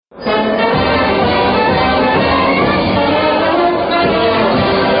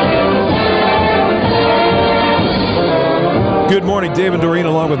Good morning, Dave and Doreen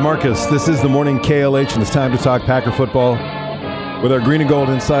along with Marcus. This is the morning KLH, and it's time to talk Packer football with our Green and Gold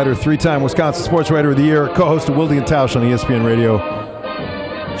insider, three-time Wisconsin Sports Writer of the Year, co-host of Wilde-Get on ESPN Radio,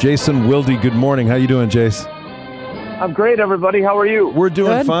 Jason Wilde. Good morning. How you doing, Jace? I'm great, everybody. How are you? We're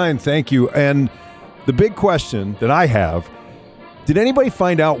doing fine, thank you. And the big question that I have, did anybody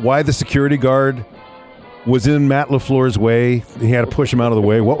find out why the security guard was in Matt LaFleur's way? He had to push him out of the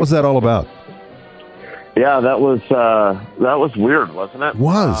way. What was that all about? Yeah, that was weird, wasn't it?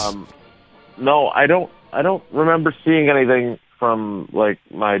 Was. No, I don't remember seeing anything from like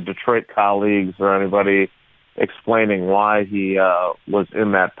my Detroit colleagues or anybody explaining why he was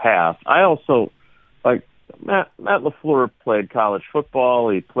in that path. I also like Matt LaFleur played college football.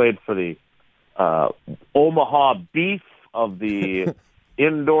 He played for the Omaha Beef of the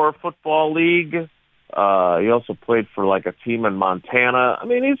Indoor Football League. He also played for like a team in Montana. I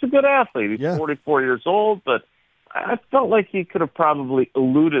mean, he's a good athlete. He's 44 years old, but I felt like he could have probably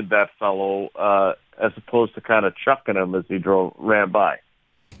eluded that fellow as opposed to kind of chucking him as he ran by.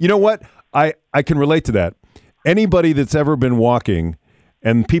 You know what? I can relate to that. Anybody that's ever been walking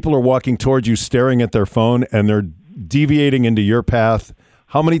and people are walking towards you staring at their phone and they're deviating into your path,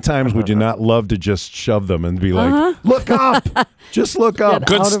 how many times would you not love to just shove them and be like, look up, just look up.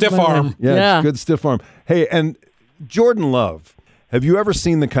 Good stiff arm. Yeah, good stiff arm. Hey, and Jordan Love, have you ever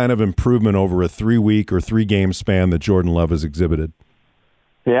seen the kind of improvement over a 3-week or 3-game span that Jordan Love has exhibited?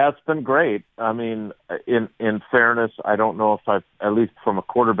 Yeah, it's been great. I mean, in fairness, I don't know if I've, at least from a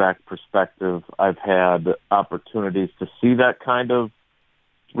quarterback perspective, I've had opportunities to see that kind of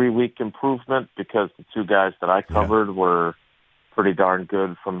 3-week improvement because the two guys that I covered were pretty darn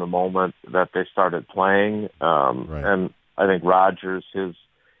good from the moment that they started playing. And I think Rodgers,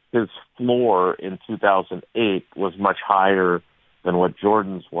 his floor in 2008 was much higher than what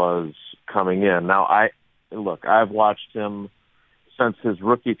Jordan's was coming in. Now, I've watched him since his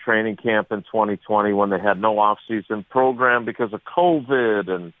rookie training camp in 2020 when they had no off-season program because of COVID,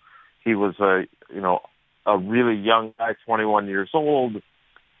 and he was a really young guy, 21 years old.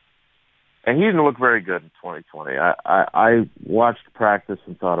 And he didn't look very good in 2020. I watched practice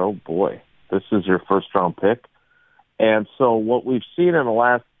and thought, oh, boy, this is your first-round pick. And so what we've seen in the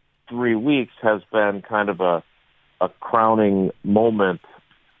last 3 weeks has been kind of a crowning moment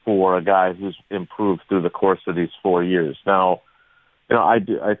for a guy who's improved through the course of these 4 years. Now, I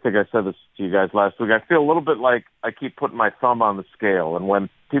think I said this to you guys last week. I feel a little bit like I keep putting my thumb on the scale. And when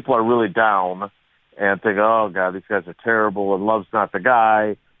people are really down and think, oh, God, these guys are terrible and Love's not the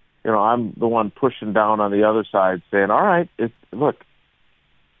guy, I'm the one pushing down on the other side saying, all right, look,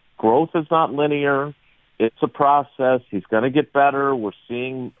 growth is not linear. It's a process. He's going to get better. We're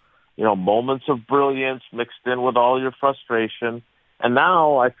seeing, moments of brilliance mixed in with all your frustration. And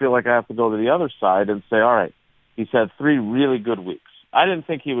now I feel like I have to go to the other side and say, all right, he's had 3 really good weeks. I didn't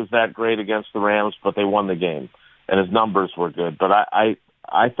think he was that great against the Rams, but they won the game, and his numbers were good. But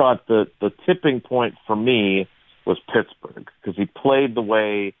I thought the tipping point for me was Pittsburgh because he played the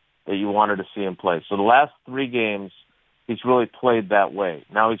way that you wanted to see him play. So the last 3 games, he's really played that way.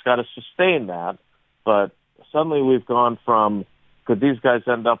 Now he's got to sustain that, but suddenly we've gone from could these guys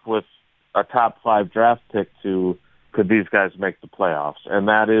end up with a top 5 draft pick to could these guys make the playoffs? And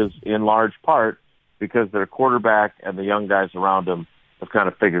that is in large part because their quarterback and the young guys around him have kind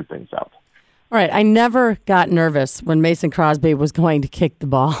of figured things out. All right, I never got nervous when Mason Crosby was going to kick the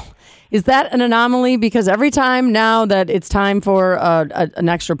ball. Is that an anomaly? Because every time now that it's time for an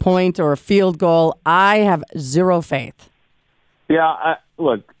extra point or a field goal, I have zero faith. Yeah,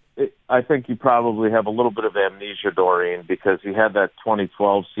 I think you probably have a little bit of amnesia, Doreen, because he had that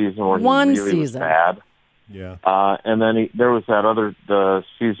 2012 season where he really was bad. Yeah. And then there was the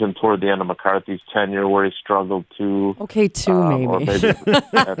season toward the end of McCarthy's tenure where he struggled too. Okay, maybe. Or maybe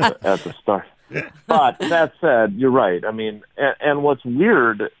at the start. But that said, you're right. I mean, and what's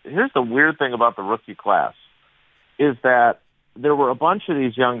weird, here's the weird thing about the rookie class, is that there were a bunch of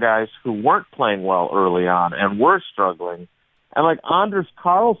these young guys who weren't playing well early on and were struggling. And like Anders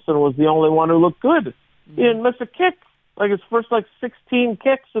Carlson was the only one who looked good. He didn't miss a kick. Like his first 16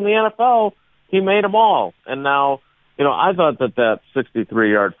 kicks in the NFL, he made them all. And now, I thought that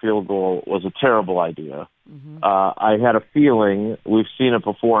 63-yard field goal was a terrible idea. Mm-hmm. I had a feeling, we've seen it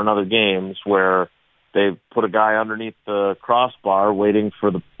before in other games, where they put a guy underneath the crossbar waiting for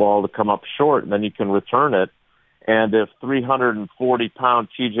the ball to come up short, and then you can return it. And if 340-pound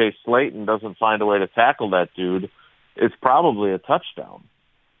T.J. Slayton doesn't find a way to tackle that dude, it's probably a touchdown.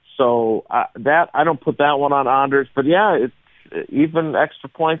 So I don't put that one on Anders. But, yeah, it's even extra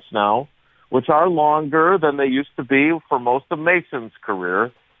points now, which are longer than they used to be for most of Mason's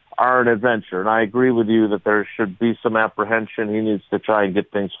career, are an adventure. And I agree with you that there should be some apprehension. He needs to try and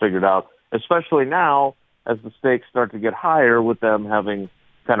get things figured out, especially now as the stakes start to get higher with them having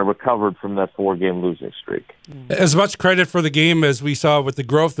kind of recovered from that 4-game losing streak. As much credit for the game as we saw with the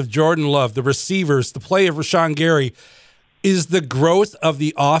growth of Jordan Love, the receivers, the play of Rashawn Gary, is the growth of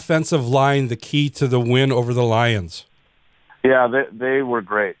the offensive line the key to the win over the Lions? Yeah, they were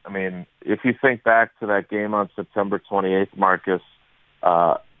great. I mean, if you think back to that game on September 28th, Marcus,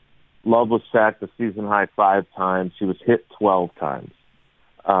 Love was sacked a season-high 5 times. He was hit 12 times.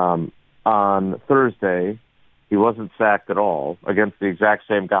 On Thursday, he wasn't sacked at all against the exact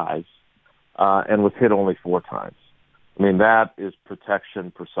same guys and was hit only 4 times. I mean, that is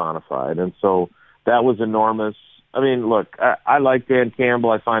protection personified. And so that was enormous. I mean, look, I like Dan Campbell.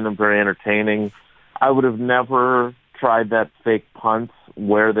 I find him very entertaining. I would have never tried that fake punt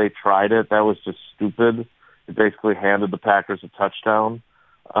where they tried it. That was just stupid. It basically handed the Packers a touchdown.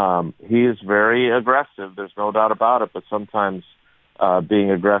 He is very aggressive. There's no doubt about it. But sometimes being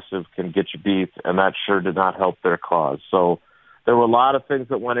aggressive can get you beat, and that sure did not help their cause. So there were a lot of things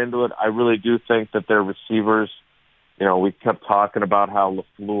that went into it. I really do think that their receivers, we kept talking about how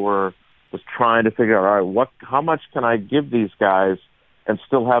LaFleur was trying to figure out, all right, how much can I give these guys and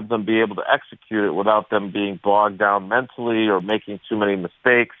still have them be able to execute it without them being bogged down mentally or making too many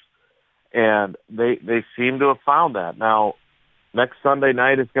mistakes. And they seem to have found that. Now, next Sunday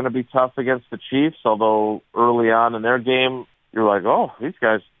night is going to be tough against the Chiefs, although early on in their game, you're like, oh, these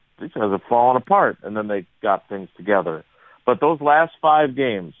guys have fallen apart, and then they got things together. But those last 5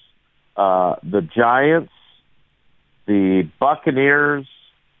 games, the Giants, the Buccaneers,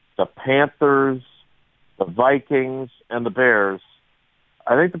 the Panthers, the Vikings, and the Bears,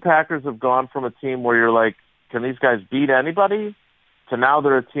 I think the Packers have gone from a team where you're like, can these guys beat anybody, to now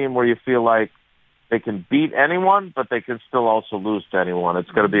they're a team where you feel like they can beat anyone, but they can still also lose to anyone. It's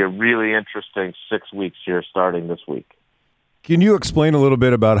going to be a really interesting 6 weeks here starting this week. Can you explain a little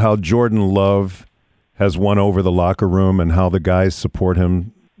bit about how Jordan Love has won over the locker room and how the guys support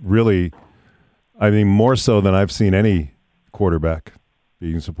him? Really, I mean, more so than I've seen any quarterback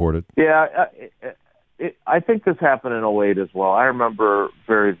being supported. Yeah, I think this happened in 2008 as well. I remember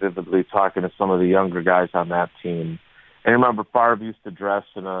very vividly talking to some of the younger guys on that team. And I remember Favre used to dress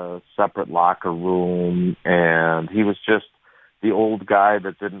in a separate locker room, and he was just the old guy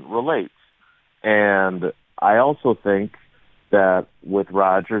that didn't relate. And I also think that with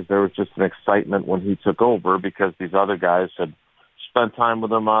Rodgers, there was just an excitement when he took over because these other guys had spent time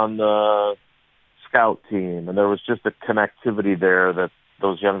with him on the scout team, and there was just a connectivity there that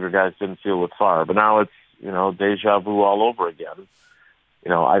those younger guys didn't feel with Favre. But now it's, deja vu all over again.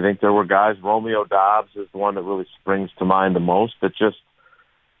 I think there were guys, Romeo Doubs is the one that really springs to mind the most, that just,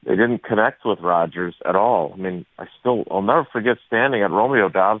 they didn't connect with Rodgers at all. I mean, I'll never forget standing at Romeo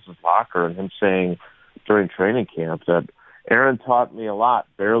Doubs' locker and him saying during training camp that Aaron taught me a lot,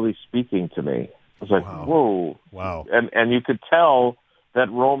 barely speaking to me. I was like, wow. Whoa. Wow. And you could tell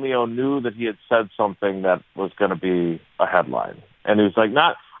that Romeo knew that he had said something that was going to be a headline. And he was like,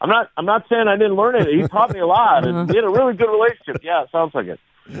 I'm not saying I didn't learn it. He taught me a lot, and we had a really good relationship. Yeah, it sounds like it.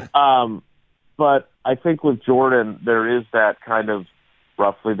 But I think with Jordan, there is that kind of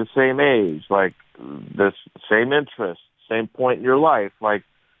roughly the same age, like this same interest, same point in your life. Like,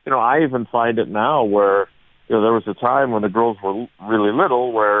 I even find it now where, there was a time when the girls were really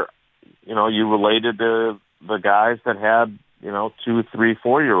little where, you related to the guys that had, 2, 3,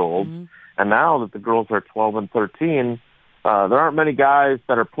 4-year-olds. Mm-hmm. And now that the girls are 12 and 13, there aren't many guys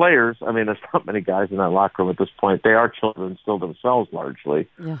that are players. I mean, there's not many guys in that locker room at this point. They are children still themselves largely.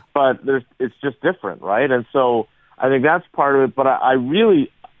 Yeah. But it's just different, right? And so I think that's part of it. But I really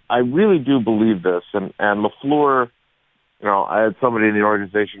do believe this. And LaFleur, I had somebody in the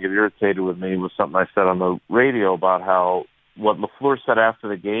organization get irritated with me with something I said on the radio about how what LaFleur said after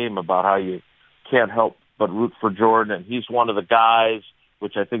the game about how you can't help but root for Jordan, and he's one of the guys,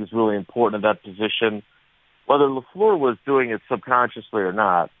 which I think is really important in that position. Whether LaFleur was doing it subconsciously or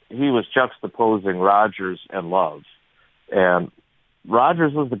not, he was juxtaposing Rodgers and Love. And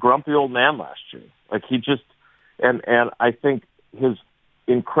Rodgers was the grumpy old man last year. Like he just, and I think his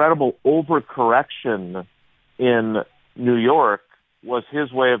incredible overcorrection in New York was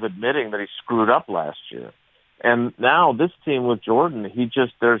his way of admitting that he screwed up last year. And now this team with Jordan, he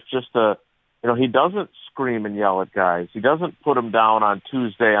doesn't scream and yell at guys. He doesn't put them down on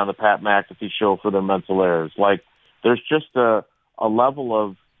Tuesday on the Pat McAfee show for their mental errors. Like there's just a level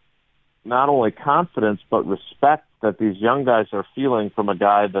of not only confidence, but respect that these young guys are feeling from a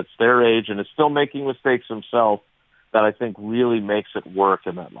guy that's their age and is still making mistakes himself that I think really makes it work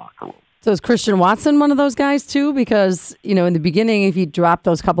in that locker room. So is Christian Watson one of those guys too? Because, in the beginning, if he dropped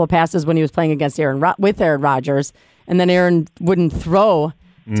those couple of passes when he was playing against Aaron Rodgers, and then Aaron wouldn't throw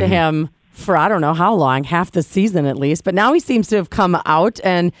to him for I don't know how long, half the season at least. But now he seems to have come out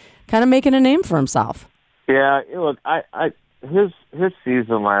and kind of making a name for himself. Yeah, look, his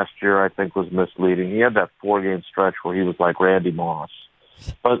season last year I think was misleading. He had that 4-game stretch where he was like Randy Moss,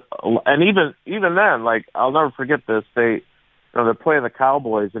 and even then, like I'll never forget this. They're playing the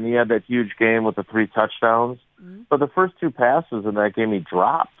Cowboys, and he had that huge game with the 3 touchdowns. Mm-hmm. But the first 2 passes in that game he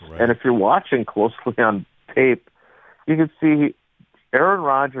dropped. Right. And if you're watching closely on tape, you can see Aaron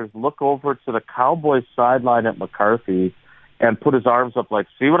Rodgers look over to the Cowboys sideline at McCarthy and put his arms up like,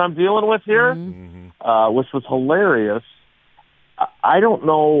 see what I'm dealing with here? Mm-hmm. Which was hilarious. I don't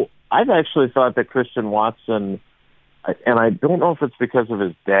know. I've actually thought that Christian Watson, and I don't know if it's because of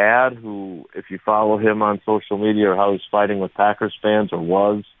his dad, who, if you follow him on social media or how he's fighting with Packers fans or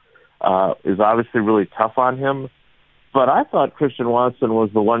was, is obviously really tough on him. But I thought Christian Watson was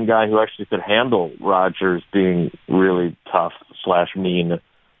the one guy who actually could handle Rodgers being really tough / mean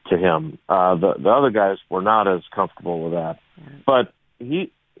to him. The other guys were not as comfortable with that. But the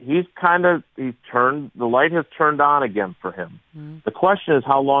light has turned on again for him. Mm-hmm. The question is,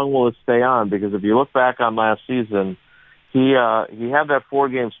 how long will it stay on? Because if you look back on last season, he had that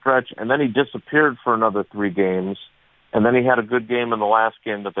 4-game stretch, and then he disappeared for another 3 games, and then he had a good game in the last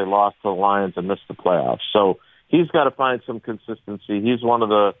game that they lost to the Lions and missed the playoffs. So he's got to find some consistency. He's one of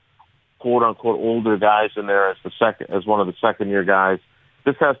the quote-unquote older guys in there as one of the second-year guys.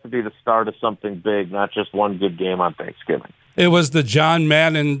 This has to be the start of something big, not just one good game on Thanksgiving. It was the John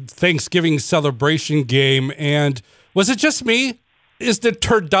Madden Thanksgiving celebration game, and was it just me? Is the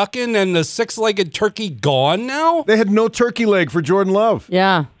turducken and the 6-legged turkey gone now? They had no turkey leg for Jordan Love.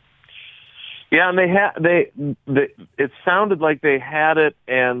 Yeah. Yeah, and it sounded like they had it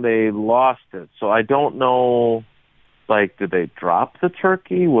and they lost it. So I don't know, like, did they drop the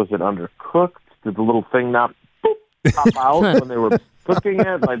turkey? Was it undercooked? Did the little thing not pop out when they were cooking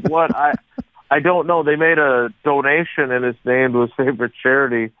it? Like, what? I don't know. They made a donation in his name to his favorite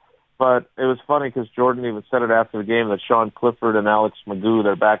charity. But it was funny because Jordan even said it after the game that Sean Clifford and Alex Magoo,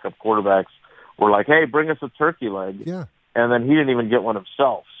 their backup quarterbacks, were like, hey, bring us a turkey leg. Yeah. And then he didn't even get one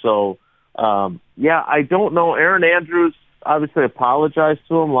himself. So, I don't know. Aaron Andrews obviously apologized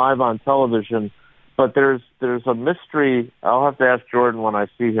to him live on television, but there's a mystery. I'll have to ask Jordan when I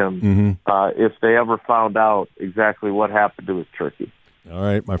see him if they ever found out exactly what happened to his turkey. All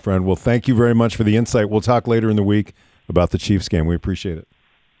right, my friend. Well, thank you very much for the insight. We'll talk later in the week about the Chiefs game. We appreciate it.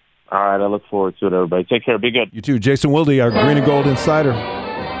 All right, I look forward to it, everybody. Take care. Be good. You too. Jason Wilde, our Green and Gold Insider,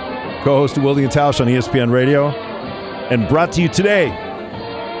 co-host of Wilde and Tausch on ESPN Radio, and brought to you today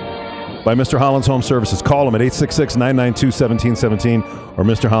by Mr. Holland's Home Services. Call them at 866-992-1717 or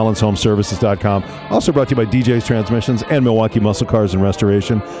MrHollandsHomeservices.com. Also brought to you by DJ's Transmissions and Milwaukee Muscle Cars and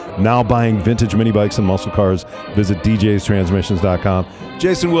Restoration. Now buying vintage mini bikes and muscle cars. Visit DJ'stransmissions.com.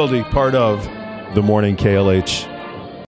 Jason Wilde, part of the Morning KLH